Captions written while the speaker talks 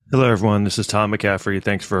Hello, everyone. This is Tom McCaffrey.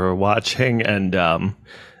 Thanks for watching, and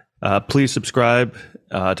please subscribe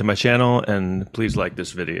to my channel, and please like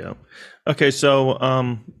this video. Okay, so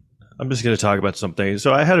I'm just going to talk about something.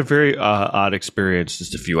 So I had a very odd experience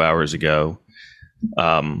just a few hours ago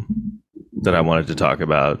that I wanted to talk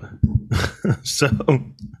about. So,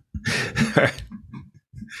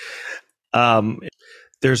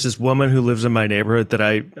 there's this woman who lives in my neighborhood that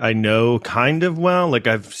I know kind of well. Like,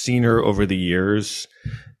 I've seen her over the years.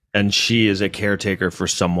 And she is a caretaker for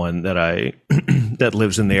someone that that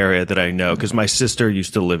lives in the area that I know, because my sister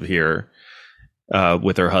used to live here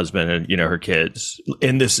with her husband and her kids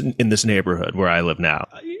in this neighborhood where I live now.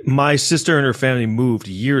 My sister and her family moved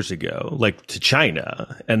years ago, like to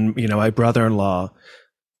China, and my brother-in-law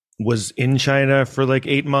was in China for like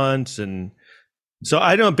 8 months, and so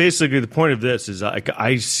I don't. Basically, the point of this is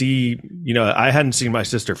I see I hadn't seen my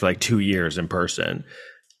sister for like 2 years in person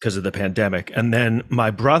because of the pandemic. And then my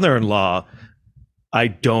brother-in-law, I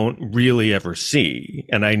don't really ever see,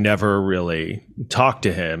 and I never really talk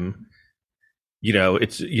to him.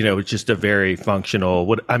 It's just a very functional,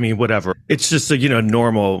 whatever. It's just a,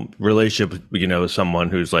 normal relationship, with someone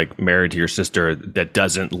who's like married to your sister that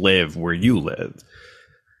doesn't live where you live.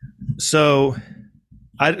 So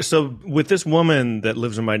with this woman that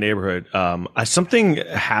lives in my neighborhood, something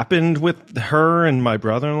happened with her and my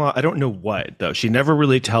brother-in-law. I don't know what, though. She never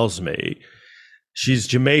really tells me. She's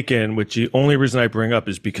Jamaican, which the only reason I bring up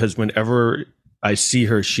is because whenever I see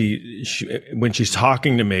her, she when she's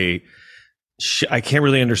talking to me, I can't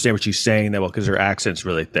really understand what she's saying that well because her accent's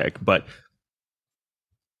really thick. But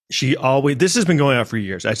this has been going on for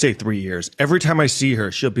years. I'd say 3 years. Every time I see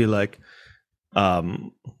her, she'll be like,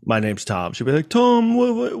 my name's Tom. She'll be like, Tom,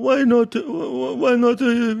 why not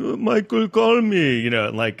Michael call me?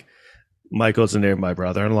 And like Michael's the name of my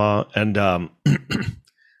brother-in-law, and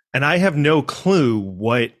and I have no clue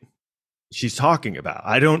what she's talking about.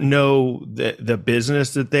 I don't know the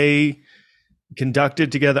business that they conducted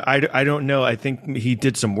together. I don't know. I think he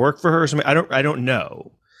did some work for her or something. I don't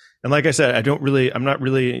know. And like I said, I'm not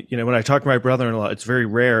really, when I talk to my brother-in-law, it's very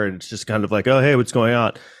rare, and it's just kind of like, oh, hey, what's going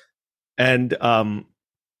on? And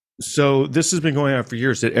so this has been going on for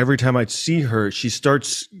years, that every time I'd see her, she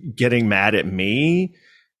starts getting mad at me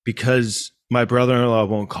because my brother-in-law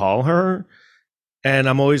won't call her. And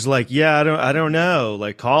I'm always like, yeah, I don't know,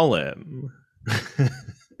 like, call him.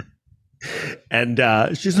 And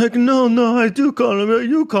she's like, no, I do call him.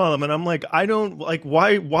 You call him. And I'm like, I don't, like,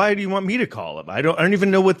 why do you want me to call him? I don't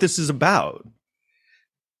even know what this is about.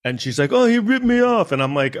 And she's like, oh, he ripped me off. And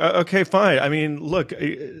I'm like, okay, fine. I mean, look,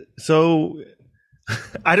 so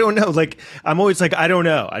I don't know. Like, I'm always like, I don't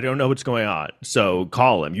know. I don't know what's going on. So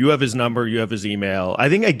call him. You have his number. You have his email. I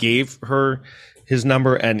think I gave her his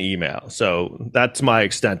number and email. So that's my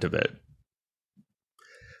extent of it.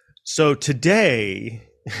 So today,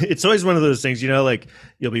 it's always one of those things, like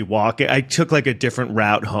you'll be walking. I took like a different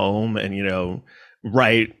route home, and,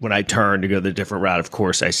 right when I turn to go the different route, of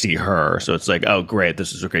course, I see her. So it's like, oh, great.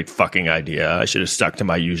 This is a great fucking idea. I should have stuck to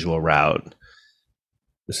my usual route.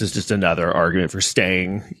 This is just another argument for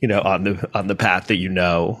staying, on the path that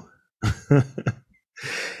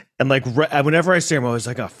And like, whenever I see him, I was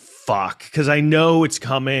like, oh, fuck. Because I know it's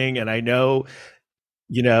coming, and I know,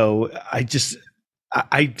 it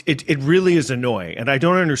really is annoying, and I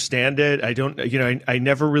don't understand it. I don't, I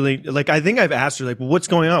never really, like, I think I've asked her, like, well, what's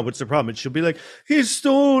going on? What's the problem? And she'll be like, he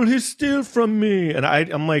steal from me. And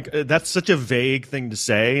I'm like, that's such a vague thing to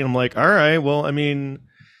say. And I'm like, all right, well, I mean,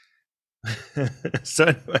 so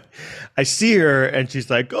anyway, I see her, and she's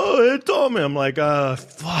like, oh, hey, Tommy. I'm like,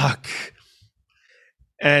 fuck.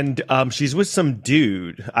 And she's with some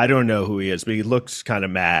dude. I don't know who he is, but he looks kind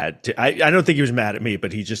of mad. I don't think he was mad at me,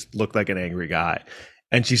 but he just looked like an angry guy.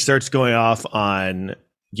 And she starts going off on,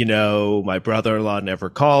 my brother-in-law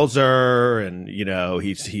never calls her, and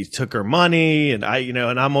he took her money, and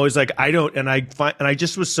and I'm always like, I don't, and I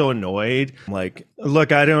just was so annoyed. I'm like,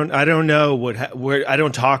 look, I don't know where I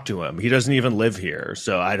don't talk to him. He doesn't even live here,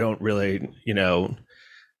 so I don't really,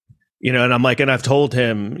 and I'm like, and I've told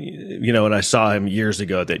him, and I saw him years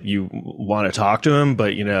ago that you want to talk to him,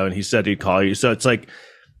 but, and he said he'd call you. So it's like,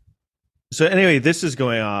 so anyway, this is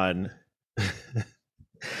going on.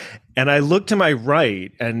 And I look to my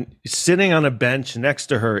right, and sitting on a bench next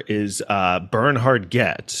to her is Bernhard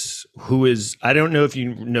Goetz, who is, I don't know if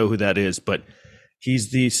you know who that is, but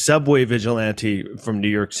he's the subway vigilante from New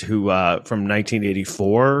York, who from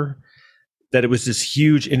 1984, that it was this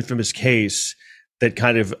huge infamous case that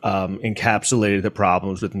kind of encapsulated the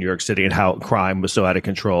problems with New York City and how crime was so out of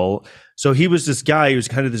control. So he was this guy who was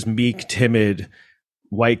kind of this meek, timid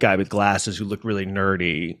white guy with glasses who looked really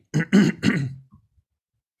nerdy.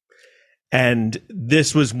 And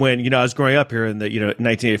this was when, I was growing up here in the,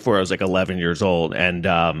 1984, I was like 11 years old. And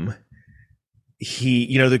the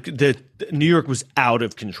New York was out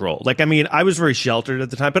of control. Like, I mean, I was very sheltered at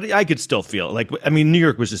the time, but I could still feel it. Like, I mean, New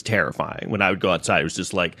York was just terrifying. When I would go outside, it was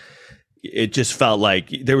just like, it just felt like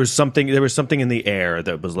there was something in the air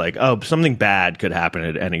that was like, oh, something bad could happen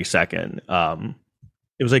at any second.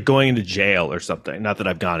 It was like going into jail or something. Not that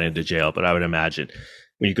I've gone into jail, but I would imagine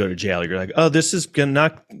when you go to jail, you're like, oh, this is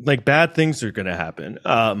not like bad things are going to happen.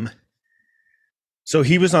 So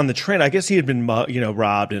he was on the train. I guess he had been,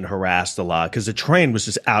 robbed and harassed a lot because the train was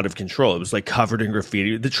just out of control. It was like covered in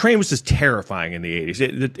graffiti. The train was just terrifying in the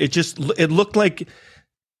 80s. It looked like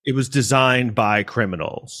it was designed by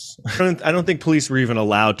criminals. I don't think police were even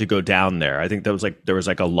allowed to go down there. I think there was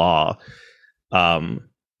like a law.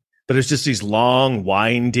 But it's just these long,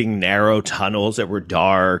 winding, narrow tunnels that were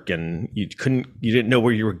dark, and you didn't know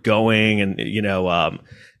where you were going, and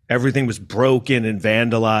everything was broken and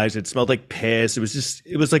vandalized. It smelled like piss.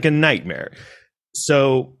 It was like a nightmare.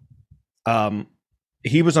 So,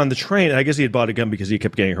 he was on the train, and I guess he had bought a gun because he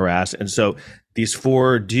kept getting harassed. And so these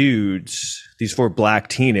four black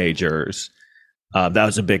teenagers, that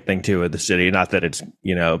was a big thing too in the city. Not that it's,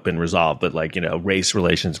 been resolved, but like, race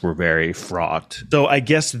relations were very fraught. So I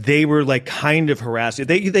guess they were like kind of harassing.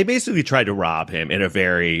 They basically tried to rob him in a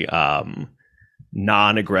very,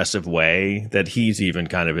 non-aggressive way that he's even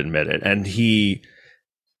kind of admitted. And he,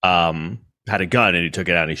 had a gun and he took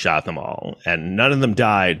it out and he shot them all. And none of them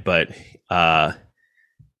died, but,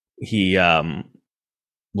 he,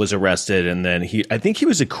 was arrested, and then I think he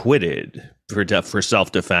was acquitted for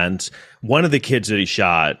self-defense. One of the kids that he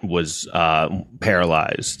shot was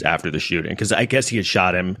paralyzed after the shooting, because I guess he had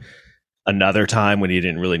shot him another time when he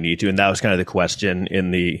didn't really need to, and that was kind of the question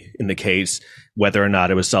in the case, whether or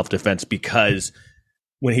not it was self-defense, because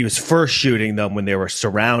when he was first shooting them, when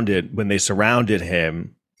they surrounded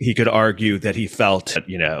him, he could argue that he felt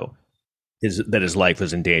that his life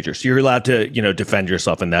was in danger. So you're allowed to, defend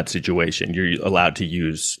yourself in that situation. You're allowed to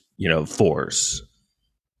use, force.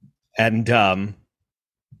 And,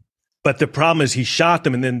 but the problem is he shot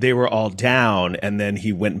them and then they were all down, and then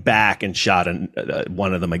he went back and shot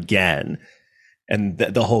one of them again. And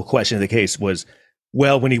the whole question of the case was,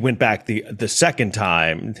 well, when he went back the second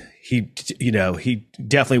time, he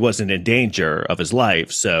definitely wasn't in danger of his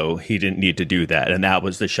life, so he didn't need to do that. And that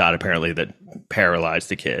was the shot apparently that paralyzed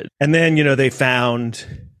the kid. And then, they found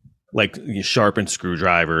like sharpened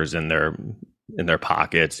screwdrivers in their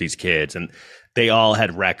pockets, these kids, and they all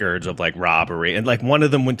had records of like robbery. And like one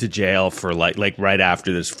of them went to jail for like right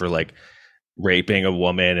after this for like raping a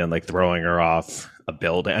woman and like throwing her off a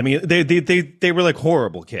building. I mean, they were like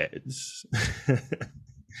horrible kids.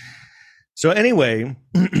 So anyway,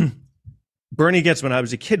 Bernie Goetz, when I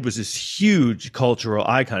was a kid, was this huge cultural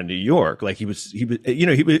icon in New York. Like he was,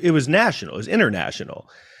 it was national, it was international.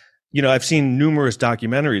 I've seen numerous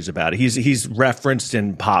documentaries about it. He's referenced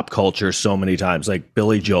in pop culture so many times. Like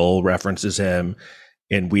Billy Joel references him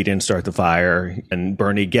in We Didn't Start the Fire, and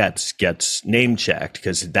Bernie Goetz gets name checked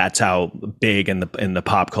because that's how big in the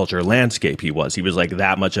pop culture landscape he was. He was like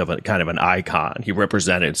that much of a kind of an icon. He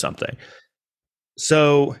represented something.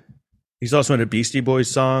 So he's also in a Beastie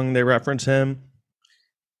Boys song. They reference him.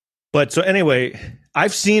 But so anyway,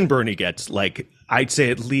 I've seen Bernie Goetz like I'd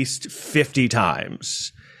say at least 50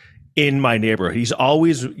 times in my neighborhood. He's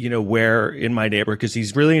always, where in my neighborhood, because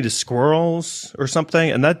he's really into squirrels or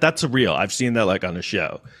something. And that's real. I've seen that like on a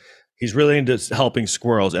show. He's really into helping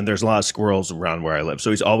squirrels, and there's a lot of squirrels around where I live. So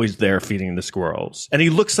he's always there feeding the squirrels. And he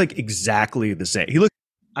looks like exactly the same.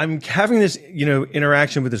 I'm having this,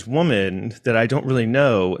 interaction with this woman that I don't really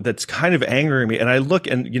know that's kind of angering me. And I look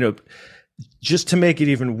and, just to make it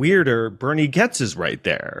even weirder, Bernie Goetz is right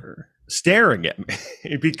there staring at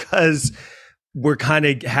me because we're kind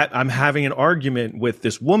of, I'm having an argument with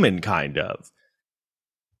this woman kind of.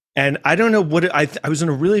 And I don't know what I was in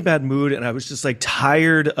a really bad mood, and I was just like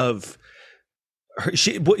tired of her.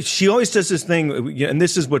 She always does this thing, and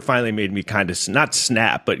this is what finally made me kind of not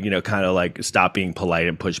snap, but kind of like stop being polite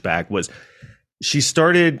and push back. Was she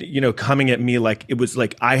started coming at me like it was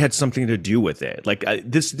like I had something to do with it. Like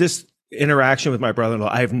this interaction with my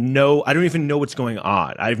brother-in-law, I don't even know what's going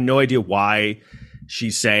on. I have no idea why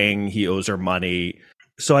she's saying he owes her money.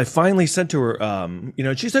 So I finally said to her, and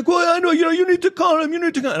she's like, well, I know, you need to call him.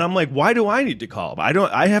 And I'm like, why do I need to call him? I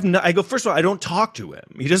go, first of all, I don't talk to him.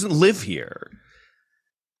 He doesn't live here.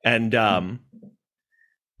 And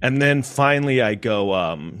then finally I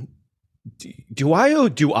go, do I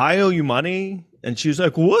owe you money? And she's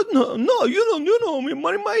like, what? No, you don't owe me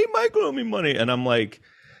money. Mike owe me money. And I'm like,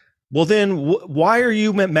 Well, then why are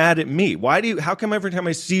you mad at me? How come every time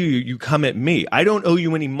I see you, you come at me? I don't owe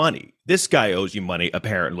you any money. This guy owes you money,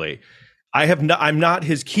 apparently. I'm not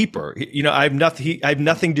his keeper. I have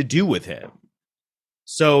nothing to do with him.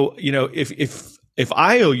 So, if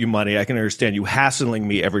I owe you money, I can understand you hassling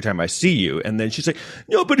me every time I see you. And then she's like,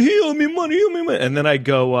 no, but he owed me money. And then I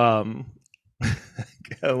go,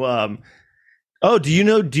 oh, do you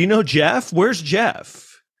know Jeff? Where's Jeff?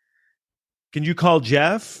 Can you call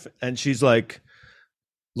Jeff? And she's like,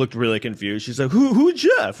 looked really confused. She's like, who's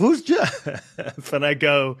Jeff? Who's Jeff? And I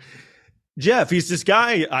go, Jeff, he's this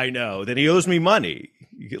guy I know that he owes me money.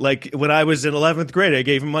 Like when I was in 11th grade, I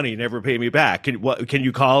gave him money. He never paid me back. Can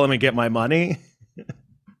you call him and get my money?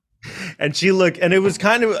 And she looked, and it was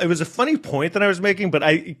a funny point that I was making, but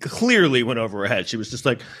I clearly went over her head. She was just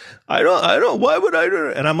like, I don't, why would I do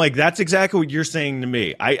it? And I'm like, that's exactly what you're saying to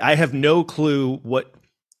me. I have no clue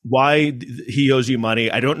why he owes you money.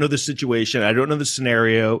 I don't know the situation. I don't know the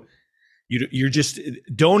scenario. You're just,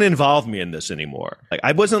 don't involve me in this anymore. Like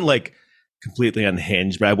I wasn't like completely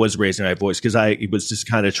unhinged, but I was raising my voice because I was just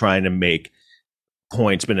kind of trying to make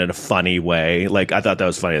points, but in a funny way. Like I thought that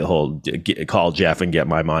was funny, the whole call Jeff and get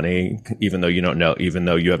my money, even though you don't know, even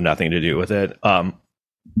though you have nothing to do with it.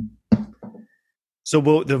 So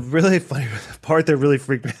the really funny part that really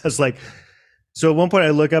freaked me out is like, so at one point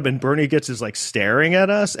I look up and Bernie Goetz is like staring at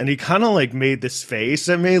us, and he kind of like made this face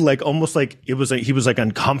at me, like almost like it was like he was like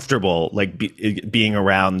uncomfortable, like being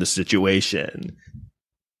around the situation.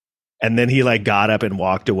 And then he like got up and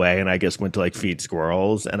walked away, and I guess went to like feed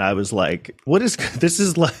squirrels. And I was like, what is this?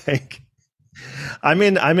 Is like, I'm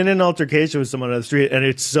in an altercation with someone on the street, and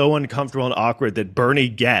it's so uncomfortable and awkward that Bernie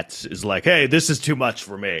Goetz is like, hey, this is too much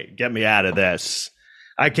for me. Get me out of this.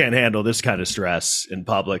 I can't handle this kind of stress in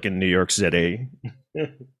public in New York City.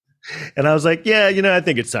 And I was like, yeah, I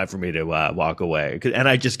think it's time for me to walk away. And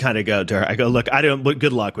I just kind of go to her, I go, look,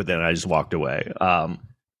 good luck with it. And I just walked away.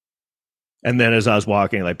 And then as I was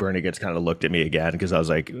walking, like Bernie Goetz kind of looked at me again because I was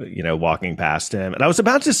like, walking past him. And I was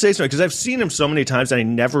about to say something because I've seen him so many times and I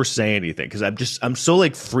never say anything because I'm so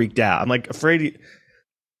like freaked out. I'm like afraid.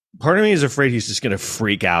 Part of me is afraid he's just going to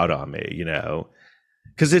freak out on me,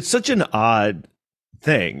 because it's such an odd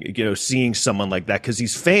thing, seeing someone like that, because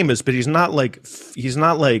he's famous, but he's not like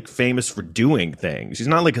famous for doing things. He's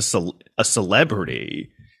not like a celebrity.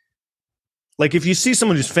 Like if you see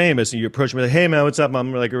someone who's famous and you approach me like, hey man, what's up?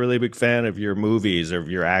 I'm like a really big fan of your movies or of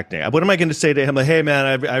your acting. What am I going to say to him? Like, hey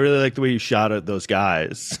man, I really like the way you shot at those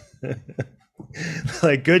guys.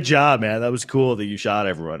 Like, good job, man. That was cool that you shot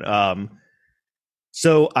everyone.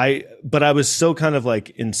 But I was so kind of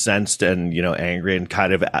like incensed and, angry and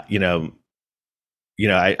kind of, I'd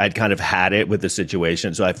kind of had it with the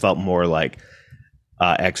situation. So I felt more like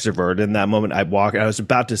extrovert in that moment. I was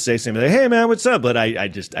about to say something like, hey man, what's up? But I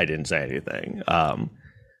didn't say anything.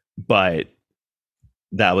 But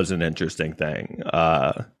that was an interesting thing.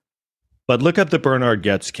 But look up the Bernhard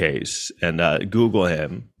Goetz case and Google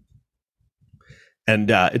him. And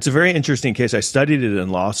it's a very interesting case. I studied it in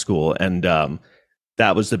law school, and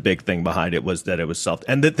that was the big thing behind it, was that it was self.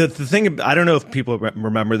 And the thing, I don't know if people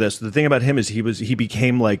remember this. The thing about him is he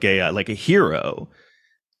became like a hero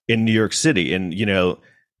in New York City, and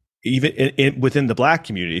even within the black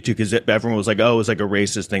community too, because everyone was like, oh, it was like a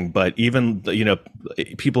racist thing. But even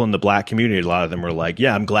people in the black community, a lot of them were like,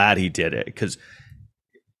 yeah, I'm glad he did it, because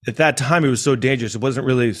at that time it was so dangerous. It wasn't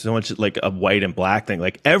really so much like a white and black thing.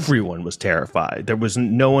 Like everyone was terrified. There was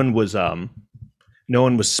no one was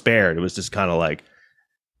spared. It was just kind of like,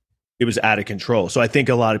 it was out of control. So I think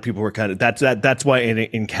a lot of people were kind of, that's why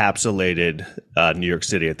it encapsulated New York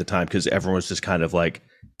City at the time, because everyone was just kind of like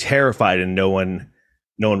terrified, and no one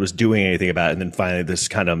was doing anything about it. And then finally this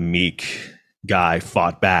kind of meek guy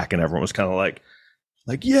fought back, and everyone was kind of like,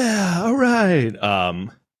 yeah, all right.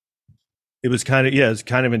 It was kind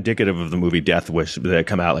of indicative of the movie Death Wish that had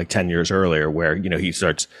come out like 10 years earlier, where, he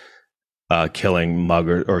starts killing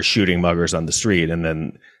muggers or shooting muggers on the street, and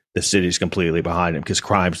then the city's completely behind him because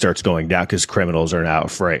crime starts going down because criminals are now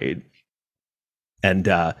afraid. And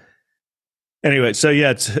anyway, so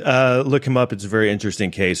yeah, it's look him up. It's a very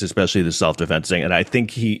interesting case, especially the self-defense thing. And I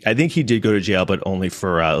think he did go to jail, but only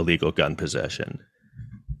for illegal gun possession.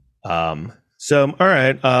 So all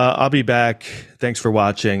right, I'll be back. Thanks for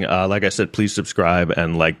watching. Like I said, please subscribe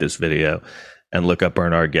and like this video, and look up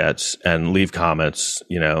Bernhard Goetz and leave comments.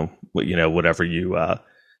 Whatever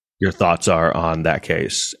your thoughts are on that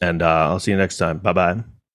case. And I'll see you next time. Bye bye.